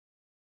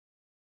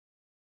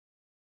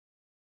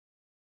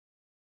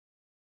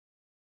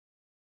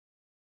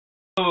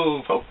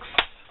Hello, folks.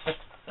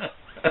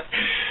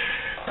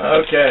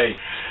 Okay,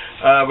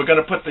 we're going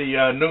to put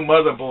the new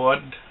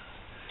motherboard,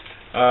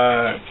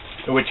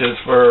 which is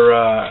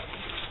for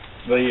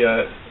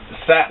the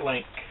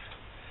SatLink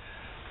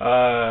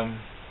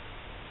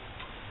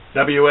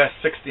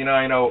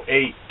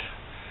WS6908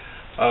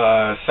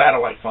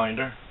 satellite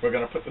finder. We're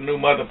going to put the new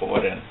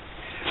motherboard in.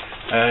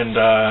 And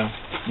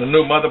the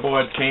new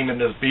motherboard came in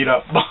this beat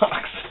up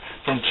box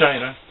from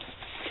China.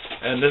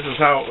 And this is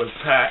how it was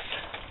packed.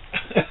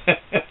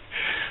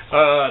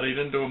 They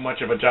didn't do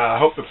much of a job. I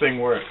hope the thing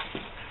works.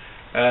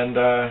 And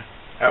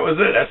that was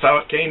it. That's how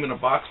it came, in a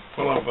box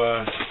full of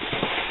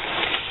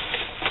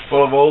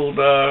old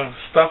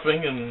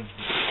stuffing, and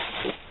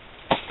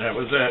that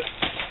was it.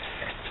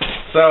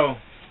 So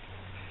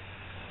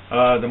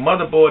the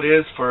motherboard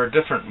is for a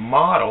different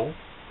model.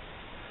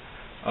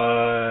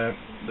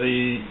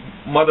 The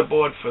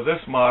motherboard for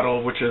this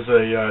model, which is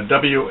a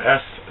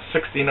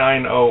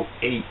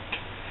WS6908,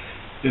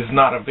 is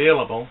not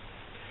available.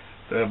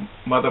 The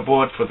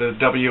motherboard for the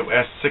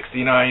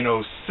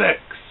WS6906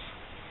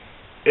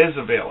 is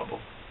available.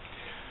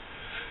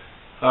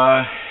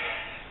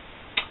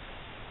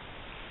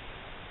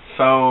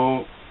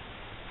 So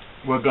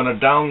we're going to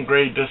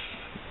downgrade this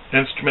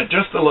instrument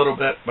just a little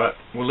bit, but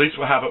at least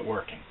we'll have it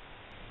working.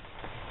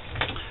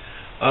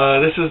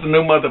 This is the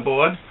new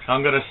motherboard.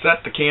 I'm going to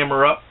set the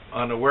camera up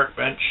on the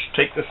workbench,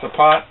 take this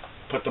apart,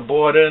 put the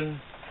board in,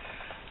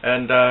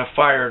 and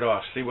fire it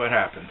off, see what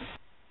happens.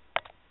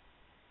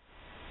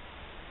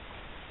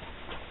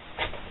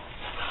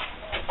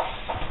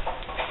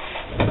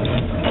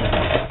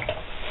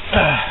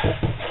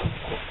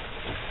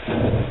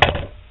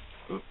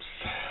 Oops.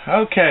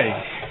 Okay.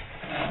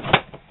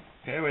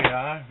 Here we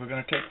are. We're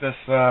going to take this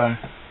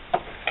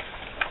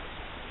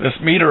this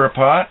meter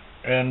apart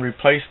and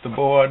replace the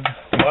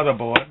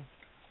motherboard.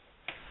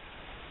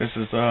 This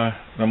is the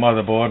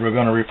motherboard. We're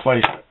going to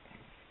replace it.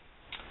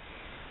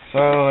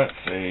 So let's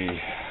see.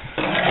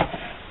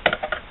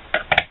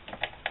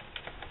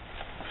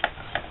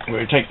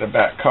 We take the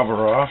back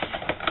cover off.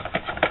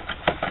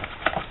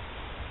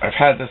 I've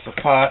had this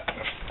apart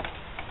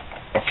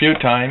a few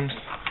times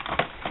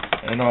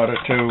in order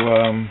to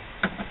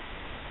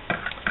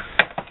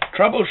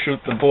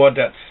troubleshoot the board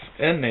that's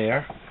in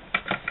there,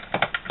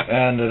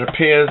 and it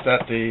appears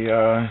that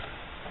the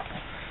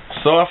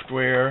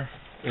software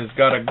has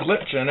got a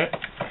glitch in it,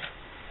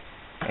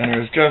 and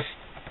there's just,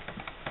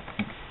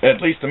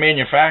 at least the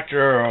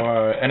manufacturer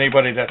or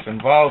anybody that's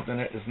involved in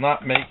it is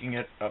not making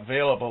it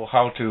available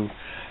how to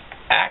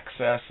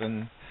access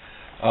and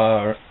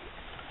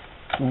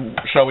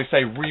shall we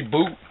say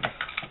reboot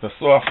the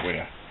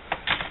software.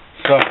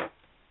 So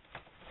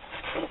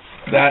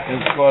that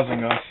is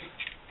causing us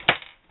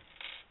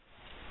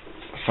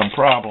some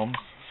problems.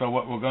 So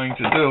what we're going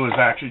to do is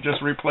actually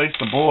just replace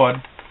the board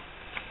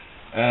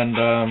and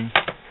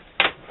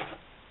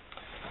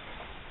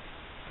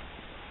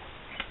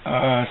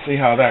see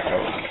how that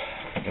goes.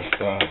 Just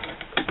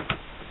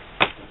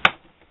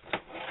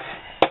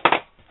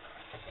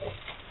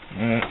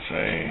let's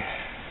see.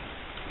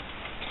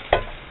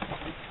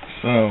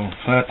 So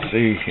let's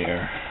see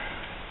here.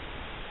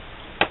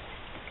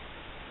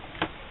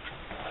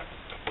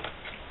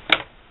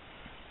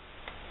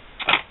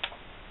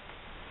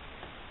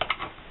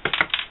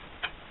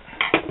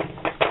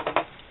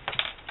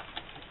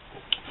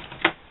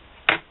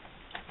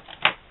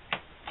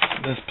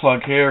 This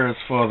plug here is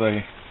for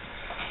the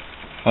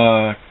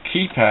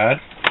keypad,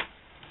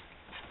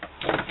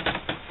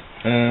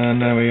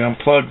 and then we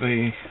unplug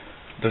the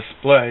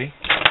display,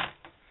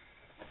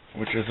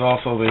 which is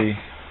also the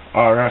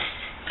RF.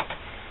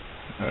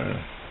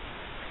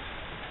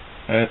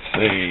 Let's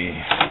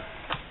see,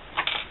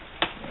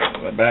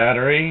 the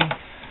battery,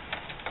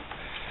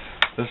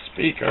 the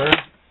speaker,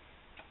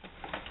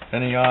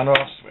 and the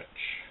on-off switch.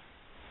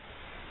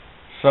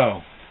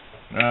 So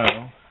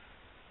now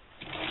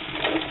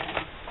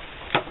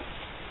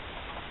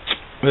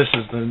this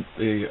is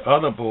the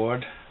other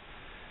board,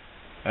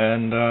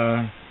 and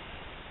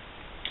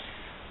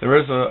there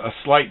is a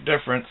slight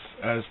difference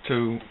as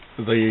to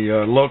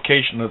the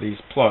location of these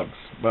plugs,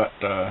 but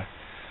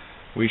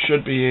we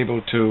should be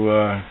able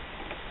to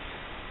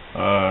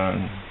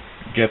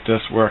get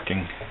this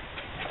working.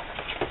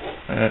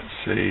 Let's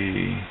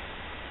see.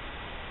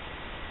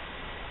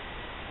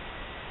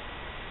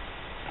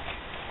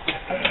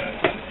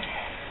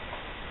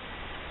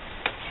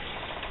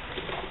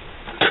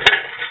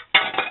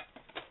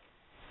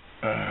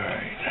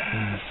 Alright,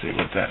 let's see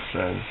what that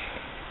says.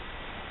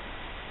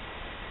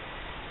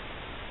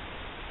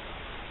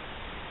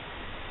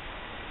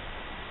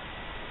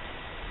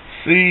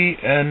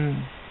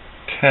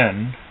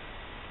 CN10.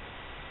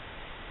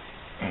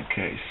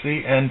 Okay,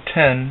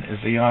 CN10 is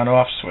the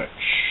on-off switch.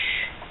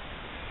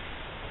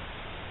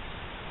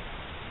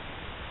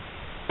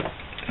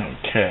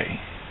 Okay.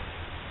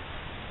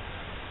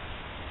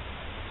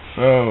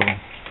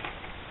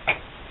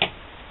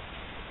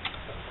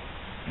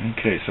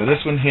 So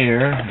this one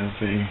here is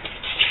the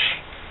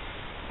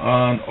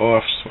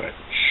on-off switch.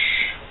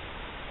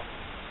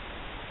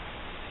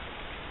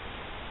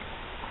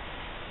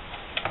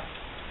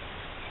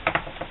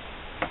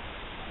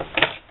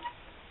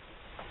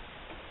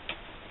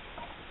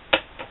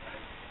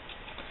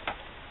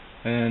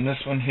 And this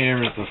one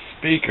here is the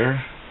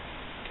speaker.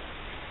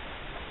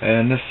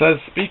 And this says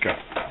speaker.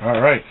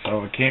 Alright,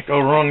 so we can't go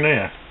wrong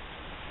there.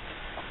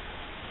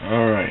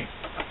 Alright.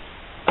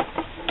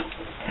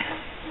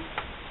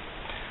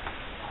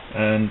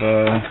 And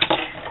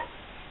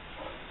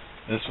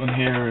this one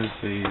here is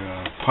the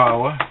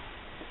power.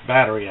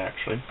 Battery,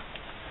 actually.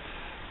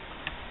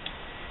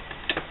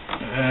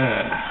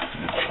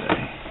 Let's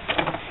see.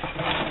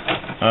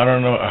 I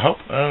don't know.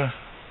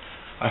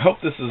 I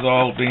hope this is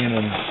all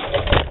being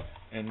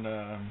in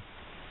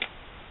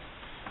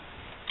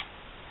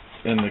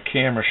the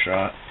camera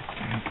shot.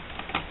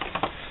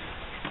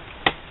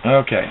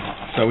 Okay,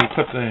 so we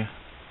put the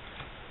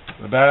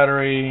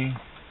battery,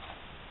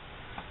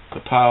 the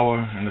power,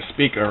 and the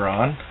speaker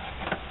on.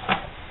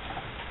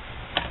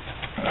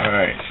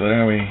 Alright, so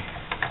then we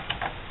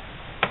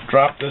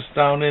drop this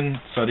down in,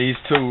 so these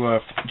two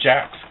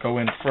jacks go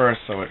in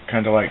first, so it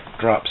kind of like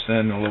drops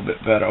in a little bit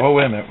better. Oh,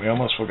 wait a minute, we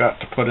almost forgot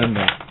to put in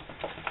this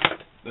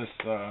let's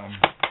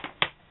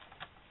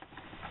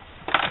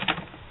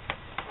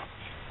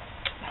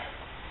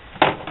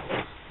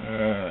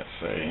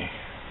see.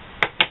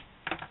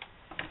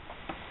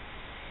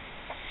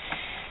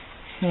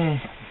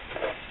 Okay.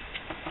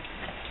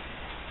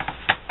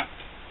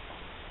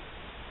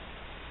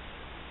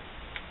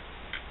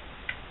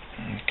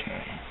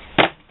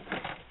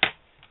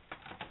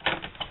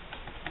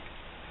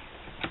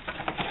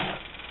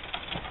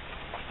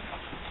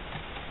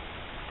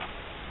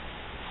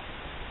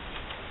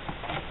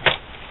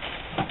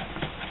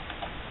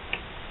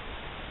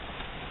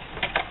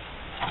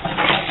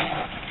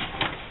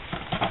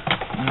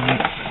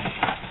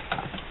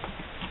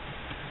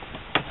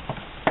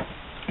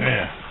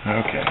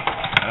 Okay.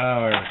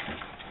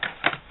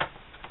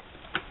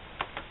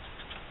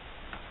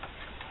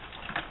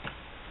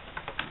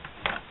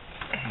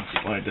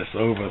 Slide this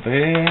over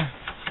there.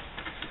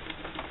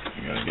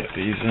 You gotta get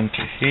these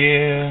into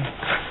here.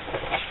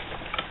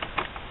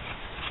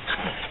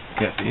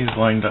 Get these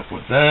lined up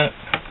with that.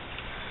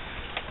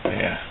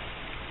 Yeah.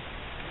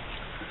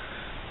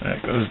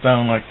 That goes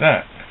down like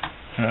that.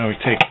 Now we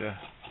take the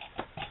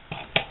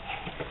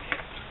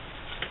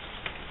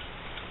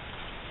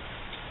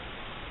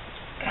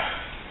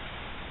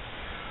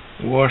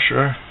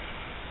washer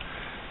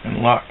and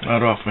lock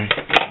that off the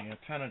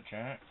antenna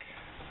jack.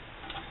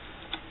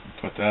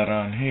 Put that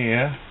on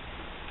here.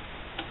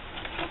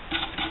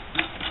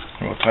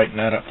 We'll tighten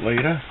that up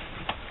later.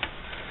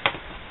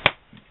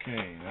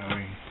 Okay, now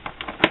we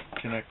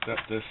connect up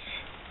this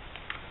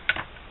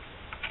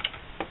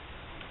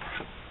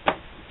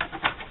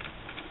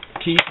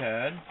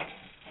keypad.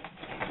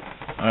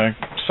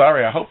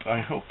 Sorry, I hope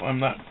I'm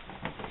not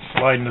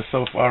sliding this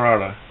so far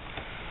out of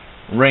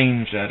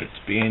range that it's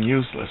being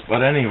useless.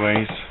 But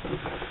anyways,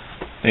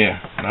 yeah.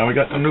 Now we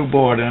got the new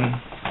board in.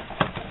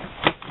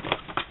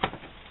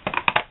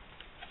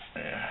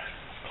 Yeah.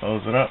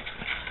 Close it up.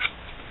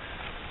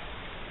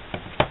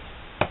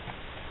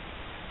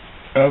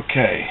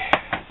 Okay.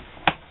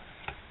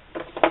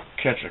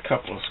 Catch a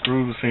couple of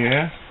screws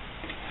here.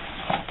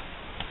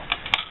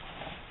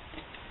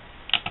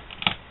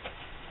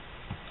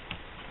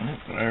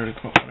 Did I already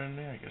put one in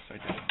there? I guess I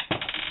did.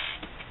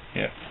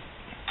 Yep.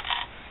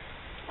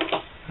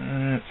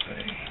 Let's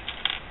see.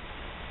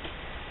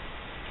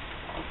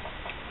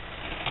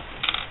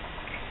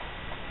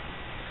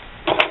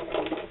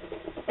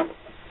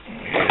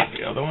 Here's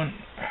the other one.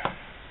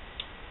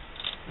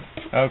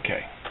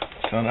 Okay.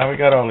 So now we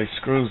got all these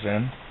screws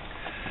in.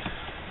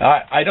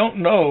 I don't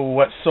know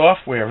what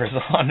software is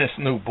on this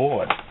new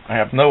board. I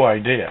have no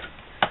idea.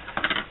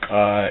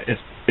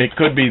 It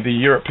could be the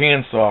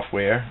European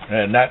software,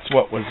 and that's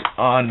what was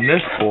on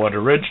this board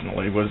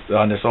originally. Was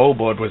on this old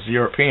board was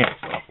European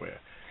software.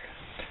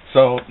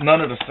 So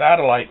none of the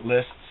satellite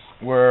lists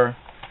were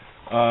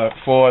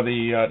for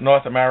the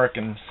North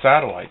American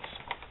satellites.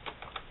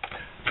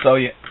 So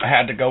I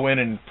had to go in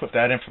and put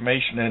that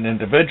information in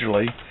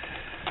individually,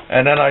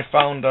 and then I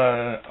found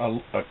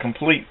a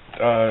complete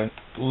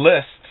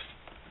list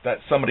that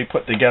somebody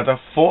put together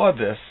for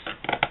this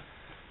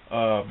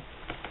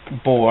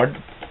board,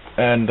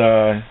 and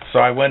so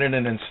I went in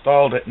and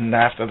installed it, and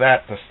after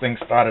that this thing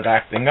started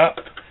acting up.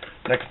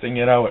 Next thing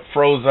you know, it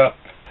froze up,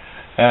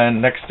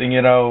 and next thing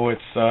you know,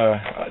 it's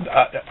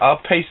I'll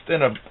paste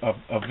in a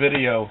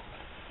video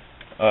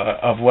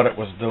of what it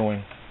was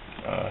doing.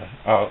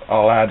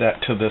 I'll add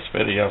that to this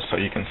video so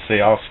you can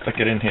see. I'll stick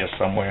it in here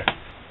somewhere.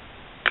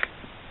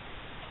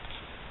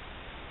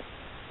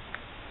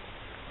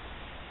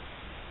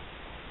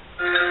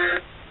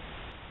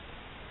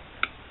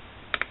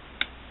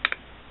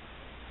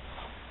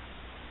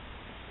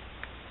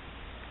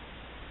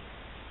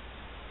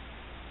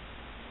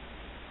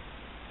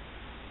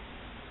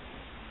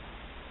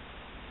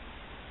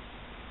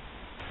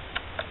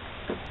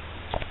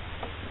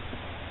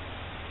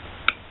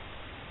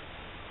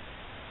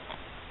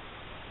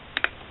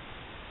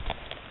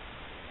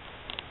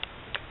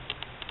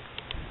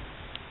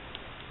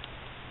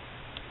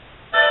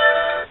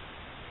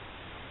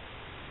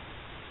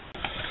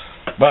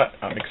 But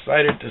I'm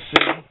excited to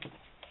see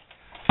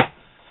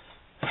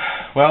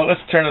Well,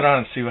 let's turn it on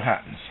and see what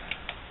happens.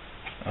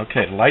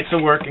 Okay, the lights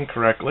are working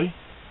correctly.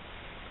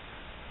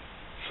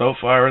 So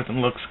far,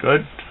 everything looks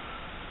good.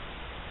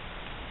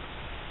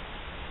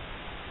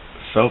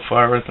 So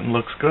far, everything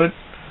looks good.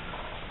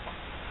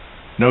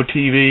 No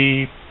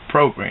TV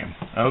program.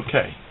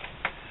 Okay.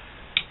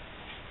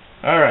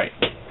 Alright.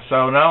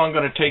 So now I'm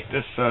going to take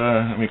this,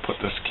 let me put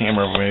this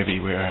camera maybe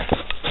where...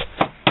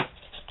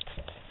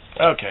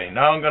 Okay,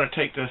 now I'm going to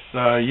take this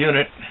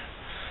unit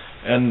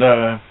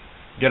and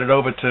get it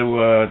over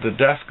to the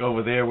desk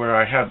over there where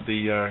I have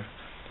the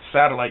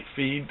satellite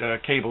feed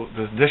cable,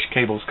 the dish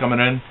cables coming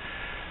in.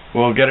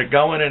 We'll get it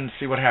going and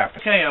see what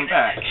happens. Okay, I'm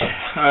back.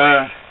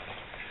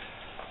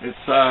 It's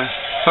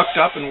hooked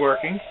up and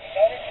working.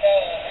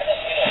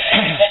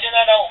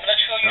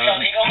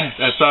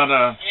 That's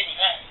on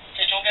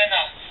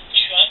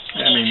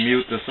let me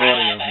mute this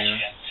audio here.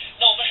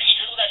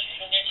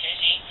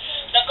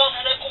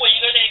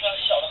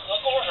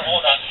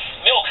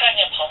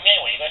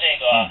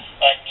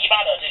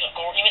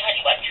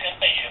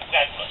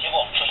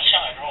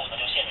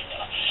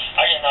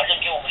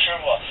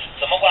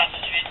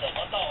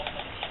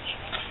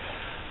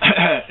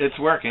 It's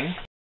working.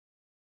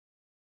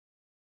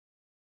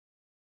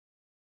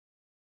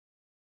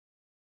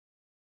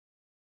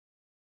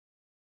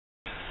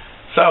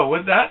 So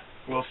with that,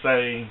 we'll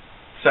say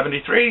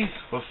 73.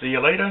 We'll see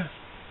you later,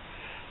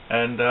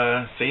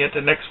 and see you at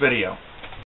the next video.